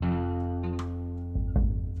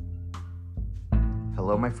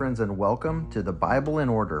Hello, my friends, and welcome to the Bible in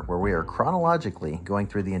Order, where we are chronologically going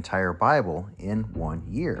through the entire Bible in 1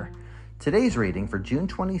 year. Today's reading for June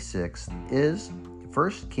 26th is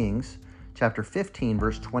 1 Kings chapter 15,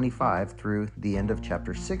 verse 25 through the end of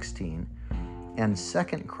chapter 16, and 2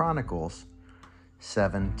 Chronicles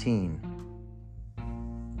 17.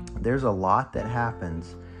 There's a lot that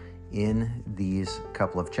happens in these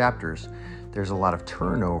couple of chapters. There's a lot of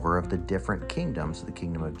turnover of the different kingdoms, the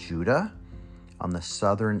kingdom of Judah on the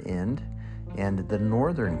southern end, and the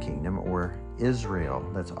northern kingdom, or Israel,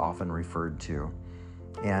 that's often referred to.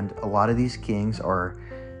 And a lot of these kings are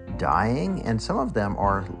dying, and some of them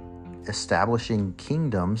are establishing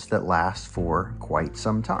kingdoms that last for quite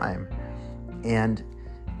some time. And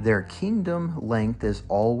their kingdom length is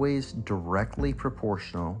always directly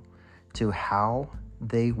proportional to how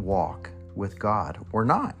they walk with God or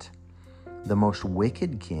not. The most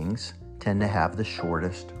wicked kings tend to have the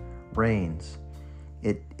shortest reigns.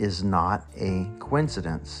 It is not a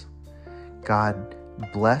coincidence. God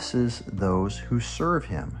blesses those who serve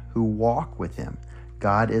Him, who walk with Him.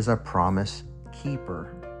 God is a promise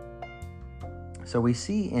keeper. So we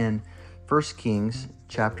see in 1 Kings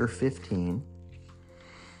chapter 15,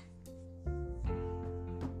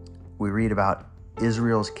 we read about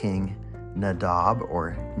Israel's king Nadab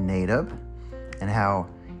and how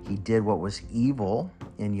he did what was evil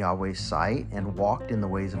in Yahweh's sight and walked in the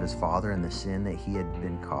ways of his father and the sin that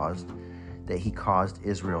he caused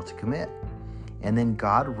Israel to commit. And then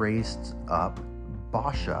God raised up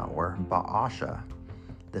Baasha,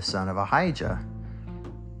 the son of Ahijah.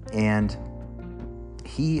 And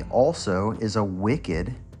he also is a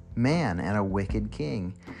wicked man and a wicked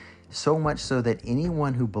king. So much so that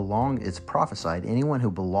it's prophesied, anyone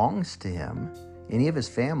who belongs to him, any of his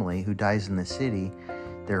family who dies in the city,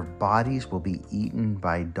 their bodies will be eaten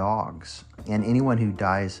by dogs. And anyone who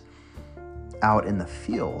dies out in the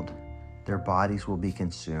field, their bodies will be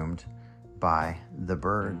consumed by the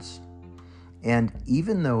birds. And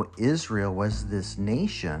even though Israel was this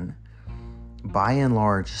nation, by and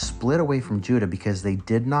large, split away from Judah because they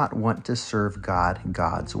did not want to serve God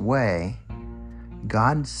God's way,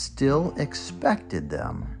 God still expected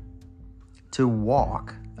them to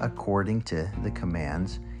walk according to the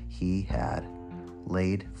commands He had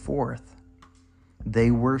laid forth.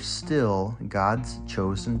 They were still God's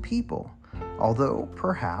chosen people, although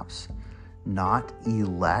perhaps not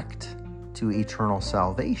elect to eternal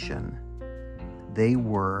salvation. They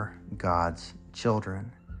were God's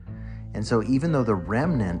children. And so even though the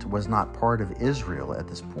remnant was not part of Israel at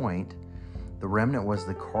this point, the remnant was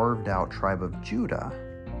the carved out tribe of Judah,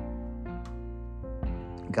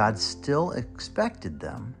 God still expected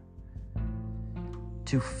them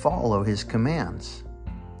to follow His commands.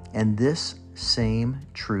 And this same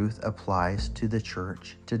truth applies to the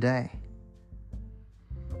church today.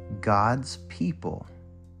 God's people,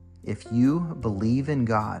 if you believe in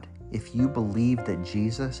God, if you believe that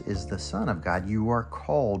Jesus is the Son of God, you are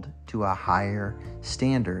called to a higher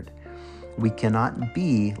standard. We cannot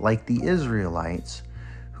be like the Israelites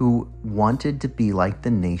who wanted to be like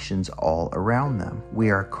the nations all around them. We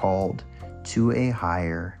are called to a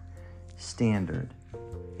higher standard.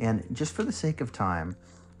 And just for the sake of time,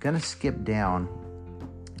 I'm going to skip down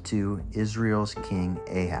to Israel's king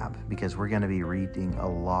Ahab, because we're going to be reading a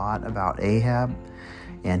lot about Ahab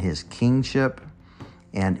and his kingship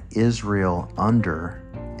and Israel under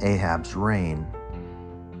Ahab's reign.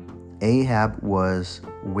 Ahab was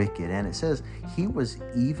wicked, and it says he was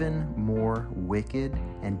even more wicked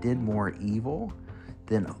and did more evil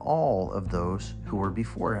than all of those who were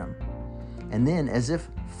before him. And then, as if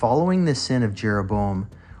following the sin of Jeroboam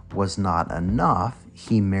was not enough,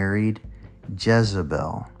 he married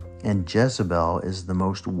Jezebel. And Jezebel is the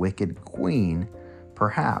most wicked queen,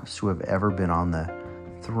 perhaps, to have ever been on the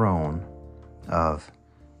throne of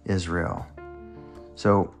Israel.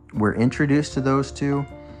 So we're introduced to those two.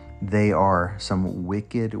 They are some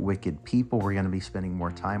wicked, wicked people. We're going to be spending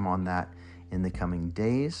more time on that in the coming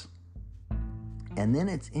days. And then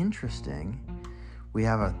it's interesting. We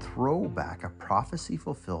have a throwback, a prophecy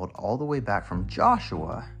fulfilled all the way back from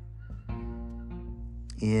Joshua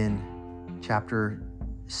in chapter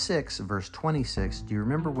 6, verse 26. Do you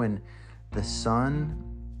remember when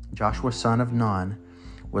Joshua, son of Nun,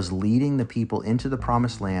 was leading the people into the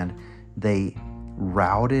promised land? They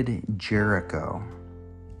routed Jericho.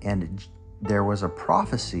 And there was a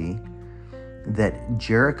prophecy that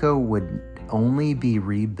Jericho would only be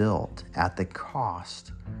rebuilt at the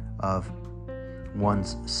cost of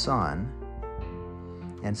one's son.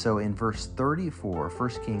 And so in verse 34, 1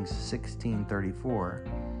 Kings 16:34,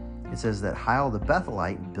 it says that Hiel the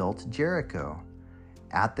Bethelite built Jericho.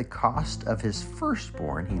 At the cost of his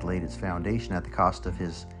firstborn, he laid its foundation. At the cost of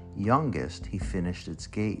his youngest, he finished its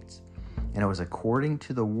gates. And it was according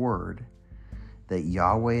to the word that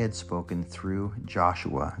Yahweh had spoken through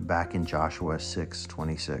Joshua back in Joshua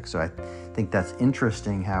 6:26. So I think that's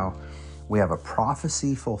interesting how we have a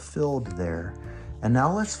prophecy fulfilled there. And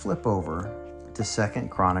now let's flip over to 2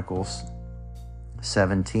 Chronicles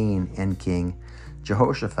 17 and King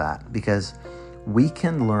Jehoshaphat, because we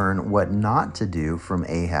can learn what not to do from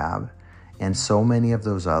Ahab and so many of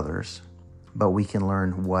those others, but we can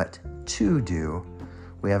learn what to do.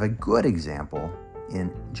 We have a good example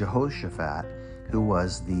in Jehoshaphat, who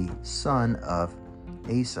was the son of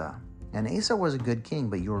Asa. And Asa was a good king,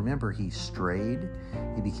 but you remember he strayed,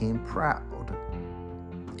 he became proud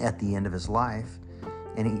at the end of his life,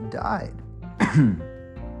 and he died.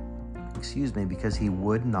 Because he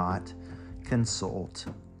would not consult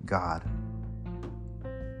God.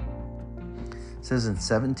 It says in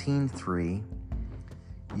 17:3,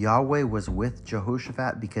 Yahweh was with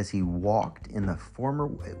Jehoshaphat because he walked in the former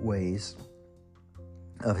ways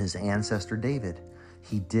of his ancestor David.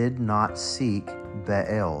 He did not seek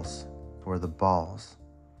Baals or the Baals,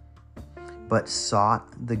 but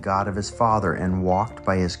sought the God of his father and walked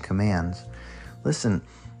by his commands. Listen,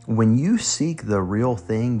 when you seek the real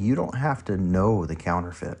thing, you don't have to know the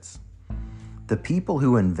counterfeits. The people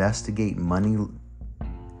who investigate money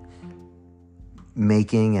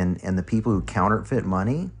making and the people who counterfeit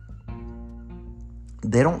money,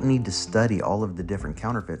 they don't need to study all of the different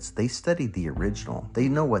counterfeits. They study the original. They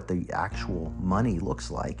know what the actual money looks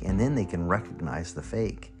like, and then they can recognize the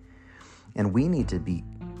fake. And we need to be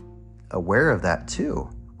aware of that too.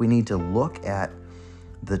 We need to look at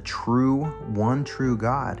the one true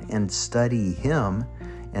God and study him.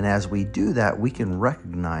 And as we do that, we can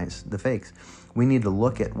recognize the fakes. We need to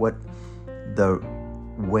look at what the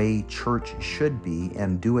way church should be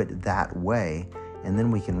and do it that way, and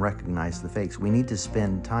then we can recognize the fakes. We need to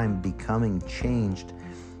spend time becoming changed,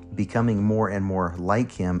 becoming more and more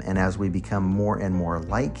like him, and as we become more and more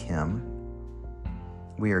like him,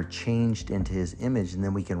 we are changed into his image, and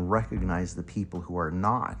then we can recognize the people who are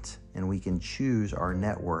not, and we can choose our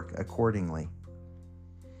network accordingly.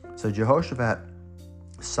 So Jehoshaphat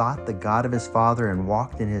sought the God of his father and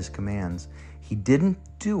walked in his commands. He didn't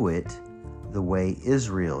do it the way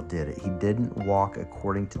Israel did it. He didn't walk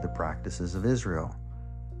according to the practices of Israel.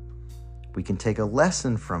 We can take a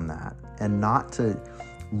lesson from that and not to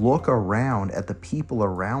look around at the people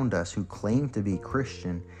around us who claim to be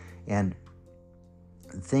Christian and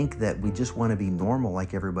think that we just want to be normal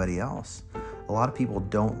like everybody else. A lot of people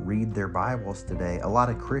don't read their Bibles today. A lot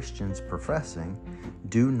of Christians professing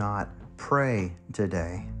do not pray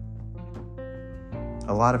today.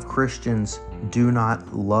 A lot of Christians do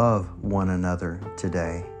not love one another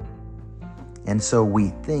today. And so we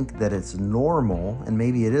think that it's normal, and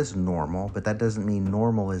maybe it is normal, but that doesn't mean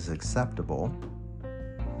normal is acceptable.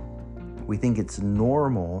 We think it's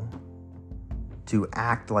normal to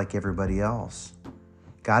act like everybody else.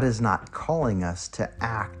 God is not calling us to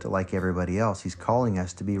act like everybody else. He's calling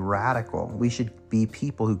us to be radical. We should be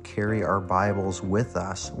people who carry our Bibles with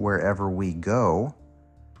us wherever we go,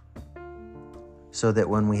 so that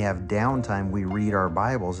when we have downtime, we read our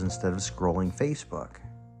Bibles instead of scrolling Facebook.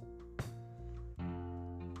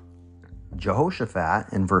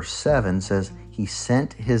 Jehoshaphat in verse 7 says he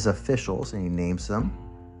sent his officials, and he names them,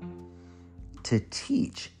 to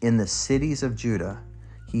teach in the cities of Judah.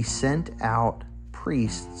 He sent out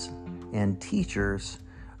priests and teachers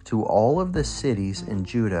to all of the cities in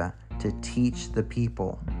Judah to teach the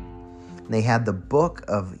people. They had the book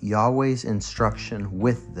of Yahweh's instruction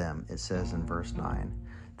with them, it says in verse 9.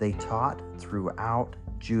 They taught throughout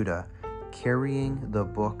Judah, carrying the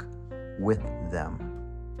book with them.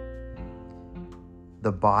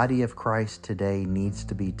 The body of Christ today needs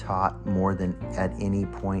to be taught more than at any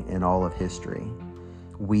point in all of history.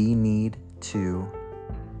 We need to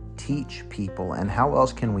teach people, and how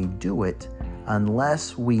else can we do it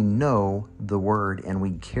unless we know the word and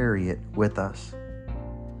we carry it with us?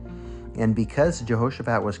 And because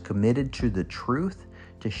Jehoshaphat was committed to the truth,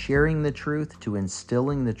 to sharing the truth, to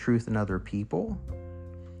instilling the truth in other people,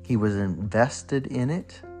 he was invested in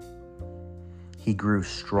it. He grew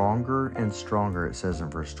stronger and stronger, it says in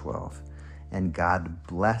verse 12. And God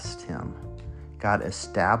blessed him. God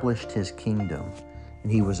established his kingdom.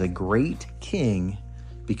 And he was a great king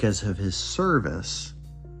because of his service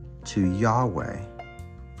to Yahweh,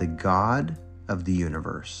 the God of the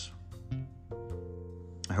universe.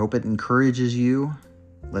 I hope it encourages you.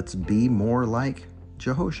 Let's be more like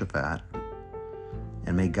Jehoshaphat.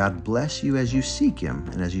 And may God bless you as you seek him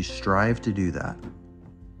and as you strive to do that.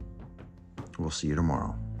 We'll see you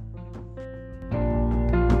tomorrow.